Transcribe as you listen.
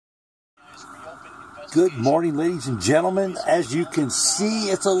Good morning, ladies and gentlemen. As you can see,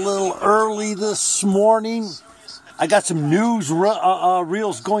 it's a little early this morning. I got some news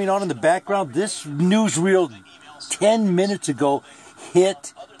reels going on in the background. This newsreel 10 minutes ago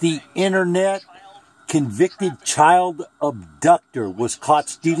hit the internet. Convicted child abductor was caught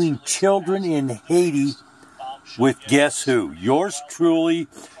stealing children in Haiti with guess who? Yours truly,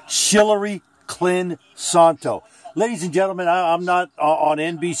 Hillary Clinton Santo. Ladies and gentlemen, I'm not on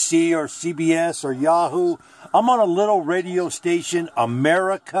NBC or CBS or Yahoo. I'm on a little radio station,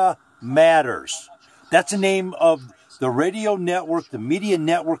 America Matters. That's the name of the radio network, the media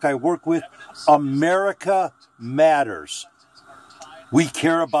network I work with, America Matters. We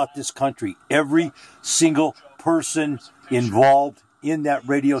care about this country. Every single person involved in that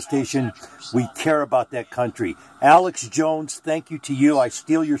radio station, we care about that country. Alex Jones, thank you to you. I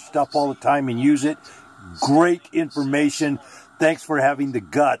steal your stuff all the time and use it. Great information. Thanks for having the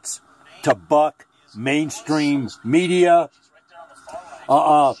guts to buck mainstream media.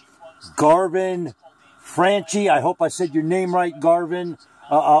 Garvin Franchi, I hope I said your name right, Garvin.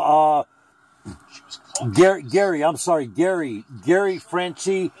 Gary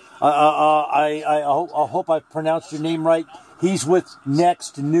Franchi. I hope I pronounced your name right. He's with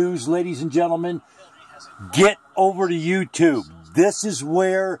Next News, ladies and gentlemen. Get over to YouTube. This is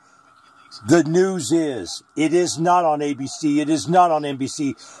where the news is. It is not on ABC. It is not on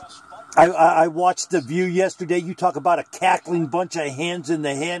NBC. I watched The View yesterday. You talk about a cackling bunch of hens in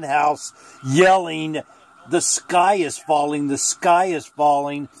the hen house yelling, "The sky is falling, the sky is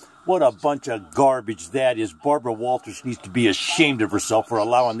falling." What a bunch of garbage that is. Barbara Walters needs to be ashamed of herself for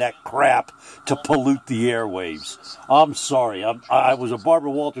allowing that crap to pollute the airwaves. I'm sorry. I was a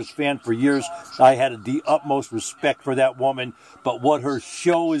Barbara Walters fan for years. I had the utmost respect for that woman. But what her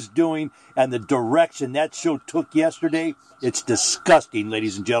show is doing and the direction that show took yesterday, it's disgusting,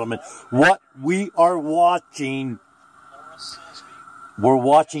 ladies and gentlemen. What we are watching, we're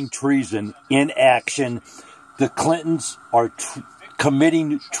watching treason in action. The Clintons are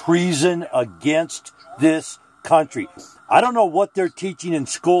committing treason against this country. I don't know what they're teaching in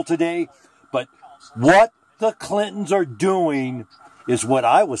school today, but what the Clintons are doing is what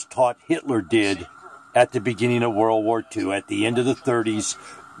I was taught Hitler did at the beginning of World War II, at the end of the 30s,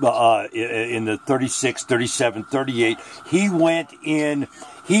 in the 36, 37, 38. He went in,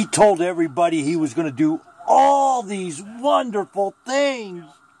 he told everybody he was going to do all these wonderful things.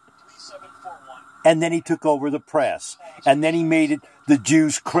 And then he took over the press. And then he made it the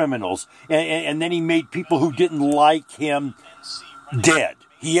Jews criminals. And then he made people who didn't like him dead.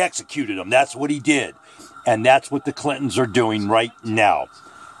 He executed them. That's what he did. And that's what the Clintons are doing right now.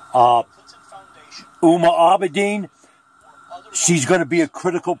 Uma Abedin, she's going to be a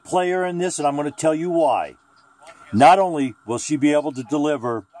critical player in this, and I'm going to tell you why. Not only will she be able to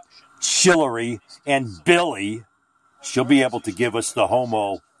deliver Hillary and Billy, she'll be able to give us the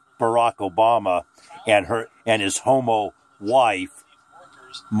homo Barack Obama and his homo wife,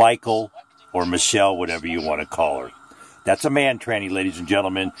 Michael or Michelle, whatever you want to call her. That's a man tranny, ladies and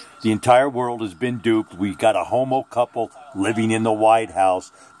gentlemen. The entire world has been duped. We got a homo couple living in the White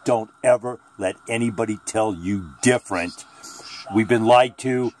House. Don't ever let anybody tell you different. We've been lied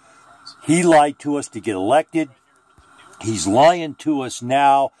to. He lied to us to get elected. He's lying to us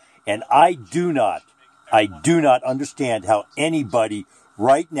now. And I do not understand how anybody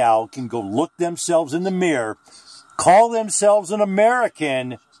right now can go look themselves in the mirror, call themselves an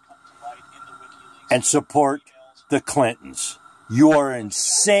American, and support the Clintons. You are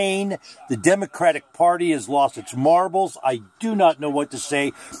insane. The Democratic Party has lost its marbles. I do not know what to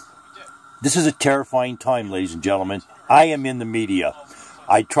say. This is a terrifying time, ladies and gentlemen. I am in the media.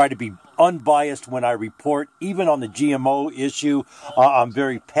 I try to be unbiased when I report, even on the GMO issue. I'm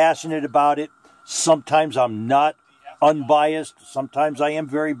very passionate about it. Sometimes I'm not unbiased. Sometimes I am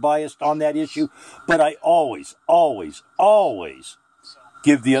very biased on that issue. But I always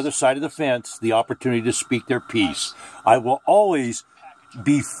give the other side of the fence the opportunity to speak their piece. I will always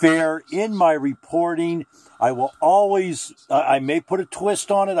be fair in my reporting. I will always, I may put a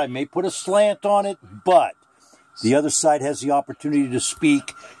twist on it. I may put a slant on it. But the other side has the opportunity to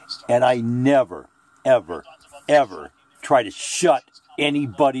speak. And I never, ever try to shut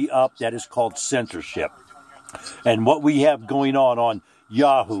anybody up. That is called censorship. And what we have going on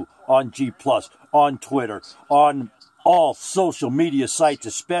Yahoo, on G+, on Twitter, on all social media sites,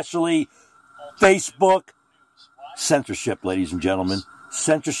 especially Facebook, censorship, ladies and gentlemen.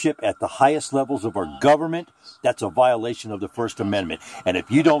 Censorship at the highest levels of our government. That's a violation of the First Amendment. And if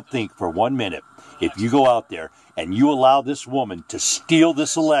you don't think for 1 minute, if you go out there and you allow this woman to steal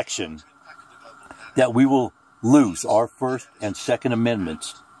this election, that we will lose our First and Second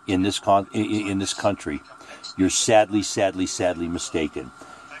Amendments, in this country, you're sadly, sadly, sadly mistaken.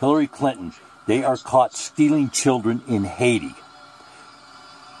 Hillary Clinton, they are caught stealing children in Haiti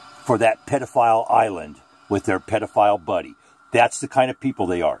for that pedophile island with their pedophile buddy. That's the kind of people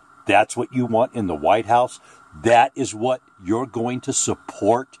they are. That's what you want in the White House. That is what you're going to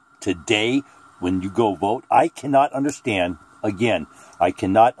support today when you go vote. I cannot understand, again, I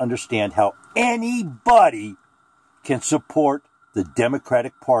cannot understand how anybody can support the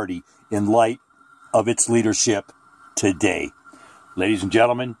Democratic Party in light of its leadership today. Ladies and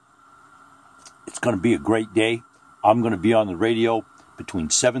gentlemen, it's going to be a great day. I'm going to be on the radio between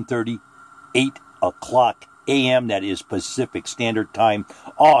 7:30, 8 o'clock a.m., that is Pacific Standard Time,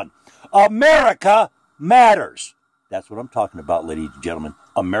 on America Matters. That's what I'm talking about, ladies and gentlemen.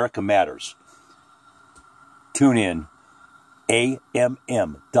 America Matters. Tune in,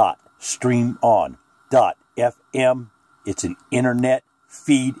 amm.streamon.fm. It's an internet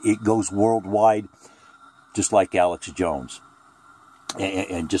feed. It goes worldwide, just like Alex Jones.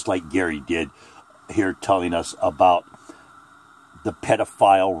 And just like Gary did here, telling us about the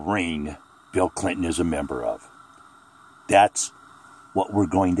pedophile ring Bill Clinton is a member of. That's what we're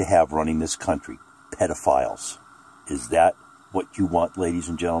going to have running this country. Pedophiles. Is that what you want, ladies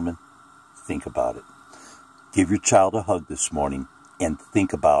and gentlemen? Think about it. Give your child a hug this morning and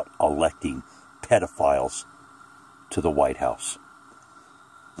think about electing pedophiles to the White House.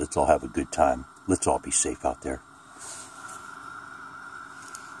 Let's all have a good time. Let's all be safe out there.